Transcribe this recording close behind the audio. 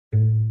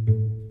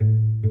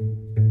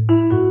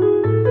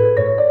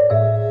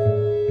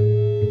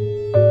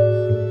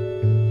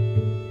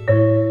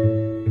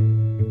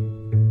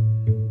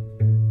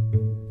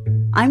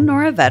I'm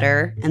Nora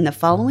Vetter, and the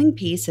following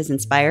piece is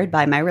inspired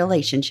by my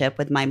relationship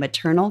with my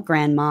maternal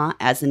grandma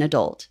as an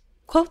adult.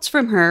 Quotes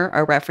from her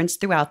are referenced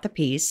throughout the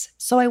piece,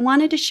 so I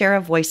wanted to share a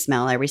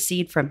voicemail I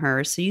received from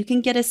her so you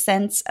can get a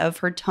sense of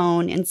her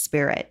tone and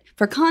spirit.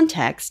 For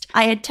context,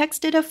 I had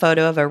texted a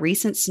photo of a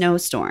recent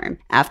snowstorm.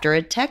 After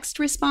a text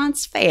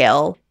response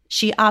fail,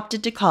 she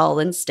opted to call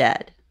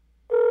instead.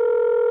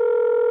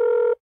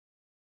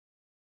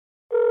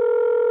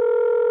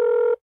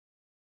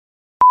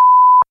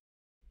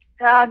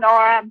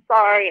 Nora, I'm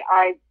sorry.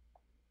 I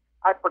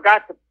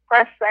forgot to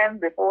press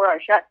send before I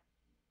shut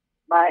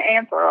my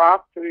answer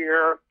off to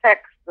your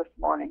text this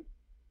morning.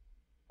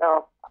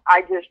 So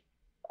I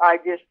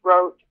just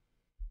wrote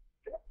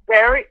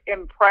very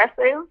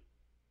impressive.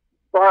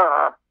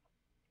 Brr.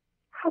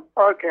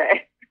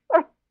 Okay.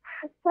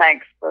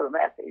 Thanks for the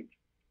message.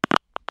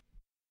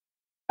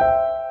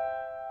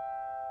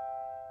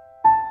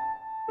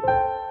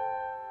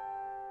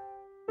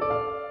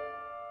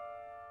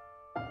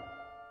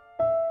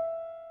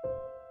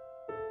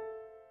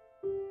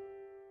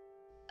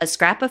 A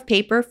scrap of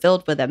paper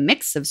filled with a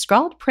mix of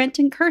scrawled print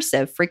and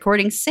cursive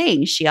recording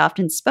sayings she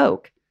often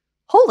spoke.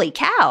 Holy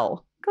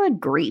cow! Good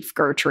grief,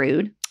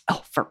 Gertrude.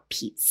 Oh, for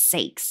Pete's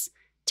sakes.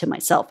 To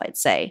myself, I'd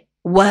say,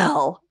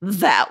 well,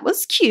 that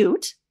was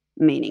cute.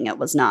 Meaning it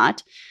was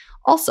not.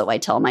 Also, I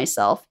tell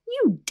myself,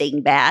 you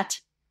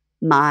dingbat.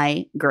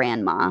 My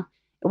grandma.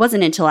 It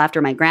wasn't until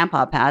after my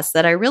grandpa passed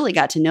that I really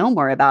got to know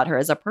more about her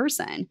as a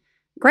person.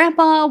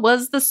 Grandpa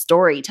was the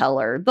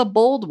storyteller, the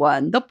bold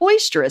one, the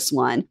boisterous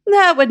one.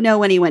 That would know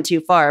when he went too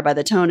far by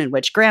the tone in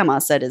which Grandma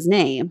said his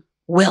name.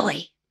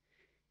 Willie.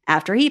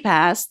 After he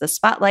passed, the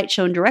spotlight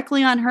shone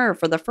directly on her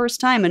for the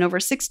first time in over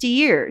 60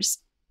 years.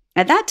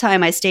 At that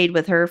time, I stayed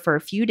with her for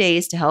a few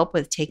days to help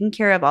with taking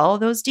care of all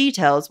of those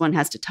details one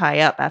has to tie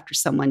up after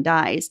someone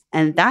dies,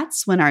 and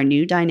that's when our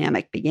new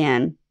dynamic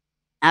began.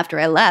 After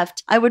I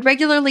left, I would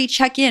regularly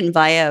check in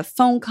via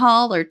phone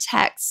call or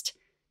text.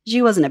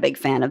 She wasn't a big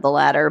fan of the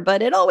latter,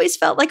 but it always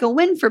felt like a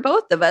win for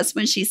both of us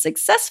when she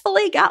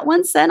successfully got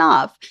one sent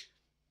off.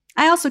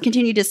 I also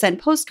continued to send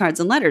postcards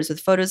and letters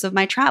with photos of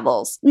my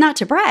travels, not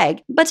to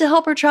brag, but to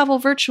help her travel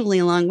virtually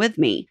along with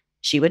me.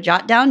 She would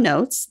jot down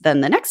notes,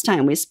 then the next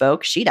time we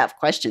spoke, she'd have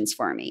questions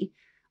for me.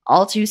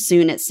 All too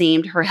soon, it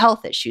seemed, her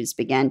health issues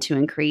began to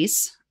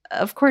increase.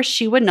 Of course,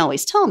 she wouldn't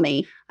always tell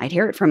me. I'd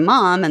hear it from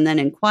Mom and then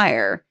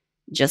inquire.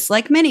 Just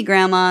like many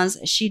grandmas,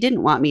 she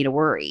didn't want me to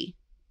worry.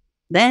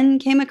 Then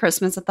came a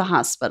Christmas at the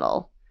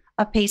hospital.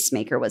 A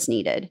pacemaker was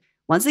needed.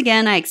 Once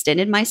again, I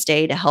extended my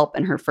stay to help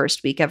in her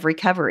first week of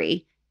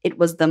recovery. It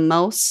was the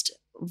most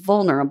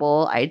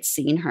vulnerable I'd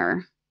seen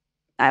her.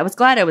 I was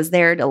glad I was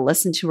there to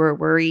listen to her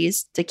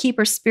worries, to keep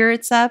her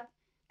spirits up,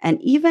 and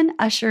even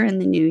usher in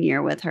the new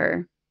year with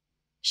her.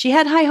 She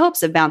had high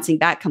hopes of bouncing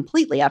back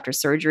completely after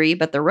surgery,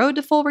 but the road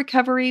to full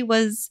recovery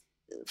was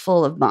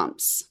full of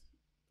bumps.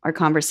 Our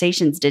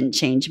conversations didn't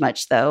change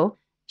much, though.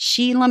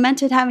 She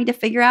lamented having to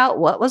figure out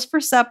what was for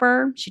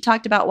supper. She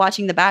talked about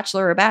watching The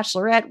Bachelor or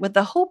Bachelorette with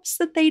the hopes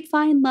that they'd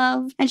find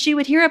love. And she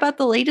would hear about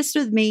the latest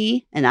with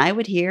me, and I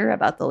would hear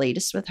about the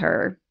latest with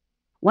her.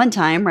 One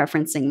time,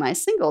 referencing my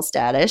single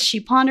status, she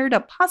pondered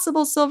a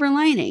possible silver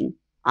lining.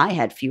 I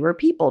had fewer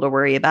people to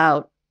worry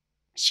about.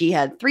 She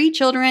had 3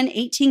 children,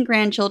 18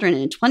 grandchildren,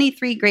 and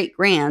 23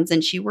 great-grands,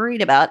 and she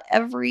worried about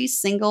every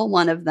single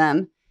one of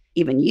them.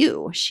 Even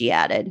you, she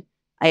added.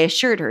 I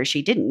assured her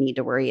she didn't need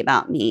to worry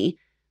about me.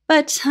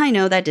 But I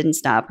know that didn't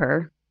stop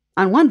her.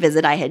 On one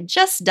visit, I had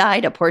just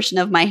dyed a portion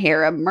of my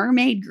hair a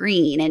mermaid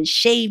green and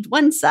shaved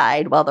one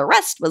side while the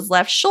rest was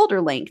left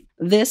shoulder length.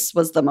 This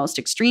was the most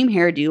extreme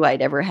hairdo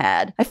I'd ever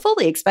had. I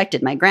fully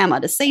expected my grandma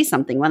to say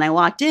something when I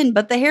walked in,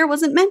 but the hair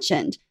wasn't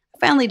mentioned.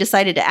 I finally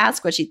decided to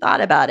ask what she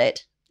thought about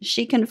it.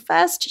 She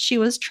confessed she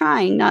was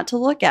trying not to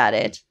look at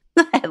it.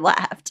 I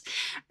laughed.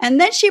 And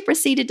then she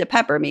proceeded to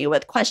pepper me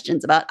with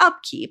questions about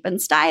upkeep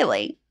and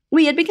styling.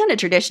 We had begun a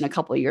tradition a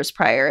couple years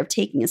prior of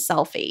taking a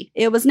selfie.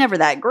 It was never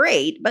that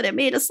great, but it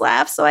made us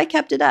laugh, so I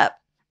kept it up.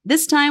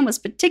 This time was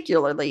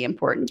particularly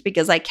important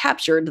because I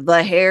captured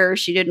the hair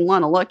she didn't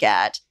want to look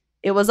at.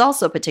 It was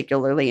also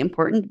particularly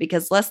important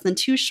because less than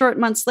 2 short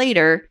months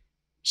later,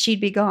 she'd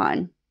be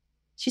gone.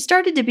 She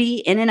started to be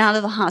in and out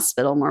of the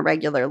hospital more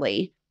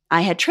regularly.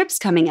 I had trips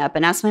coming up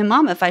and asked my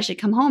mom if I should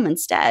come home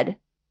instead.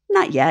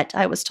 Not yet,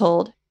 I was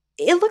told.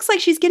 It looks like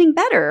she's getting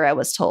better, I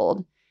was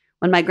told.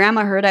 When my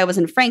grandma heard I was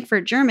in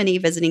Frankfurt, Germany,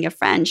 visiting a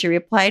friend, she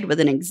replied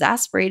with an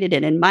exasperated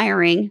and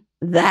admiring,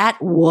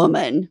 "That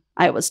woman,"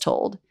 I was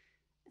told.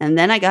 And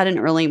then I got an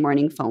early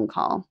morning phone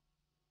call.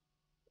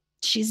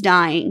 "She's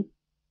dying,"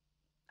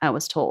 I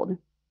was told.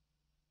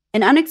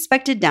 An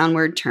unexpected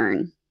downward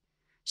turn.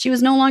 She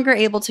was no longer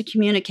able to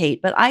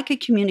communicate, but I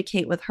could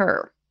communicate with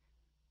her.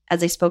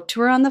 As I spoke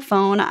to her on the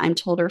phone, I'm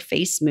told her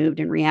face moved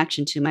in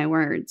reaction to my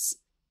words.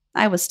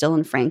 I was still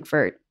in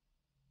Frankfurt.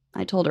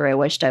 I told her I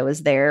wished I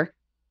was there.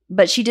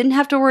 But she didn't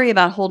have to worry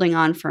about holding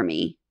on for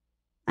me.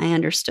 I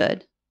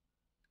understood.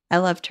 I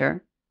loved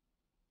her.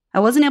 I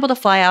wasn't able to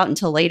fly out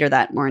until later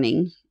that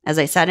morning. As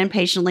I sat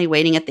impatiently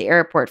waiting at the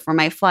airport for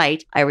my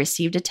flight, I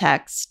received a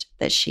text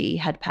that she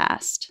had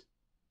passed.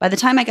 By the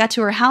time I got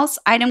to her house,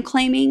 item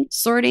claiming,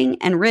 sorting,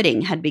 and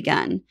ridding had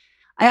begun.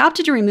 I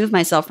opted to remove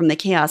myself from the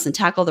chaos and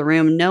tackle the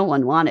room no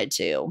one wanted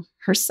to,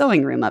 her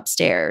sewing room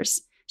upstairs.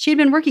 She had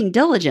been working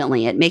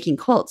diligently at making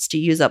quilts to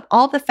use up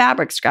all the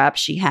fabric scraps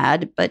she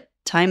had, but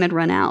time had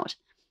run out.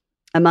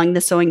 Among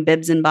the sewing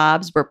bibs and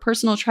bobs were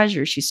personal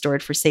treasures she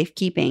stored for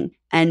safekeeping,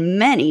 and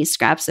many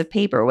scraps of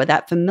paper with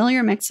that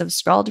familiar mix of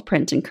scrawled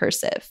print and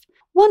cursive,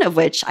 one of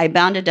which I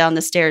bounded down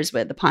the stairs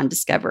with upon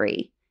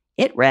discovery.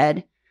 It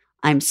read,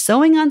 "I'm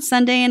sewing on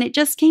Sunday and it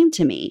just came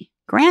to me.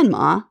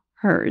 Grandma,"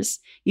 hers,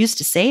 "used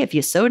to say if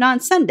you sewed on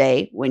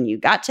Sunday, when you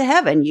got to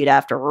heaven, you'd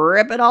have to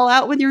rip it all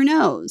out with your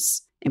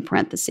nose." In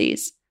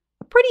parentheses.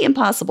 A pretty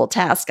impossible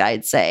task,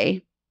 I'd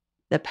say.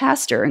 The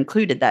pastor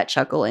included that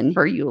chuckle in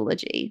her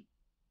eulogy.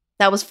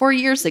 That was 4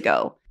 years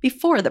ago,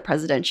 before the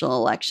presidential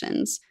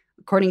elections.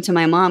 According to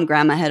my mom,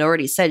 Grandma had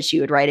already said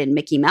she would write in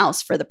Mickey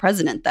Mouse for the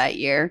president that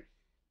year.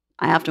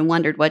 I often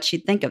wondered what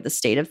she'd think of the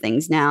state of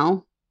things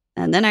now.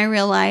 And then I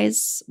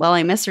realized, while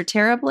I miss her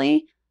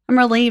terribly, I'm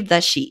relieved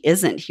that she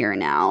isn't here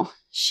now.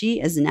 She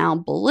is now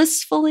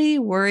blissfully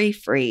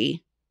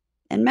worry-free.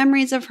 And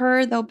memories of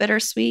her, though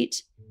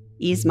bittersweet,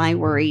 ease my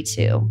worry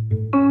too.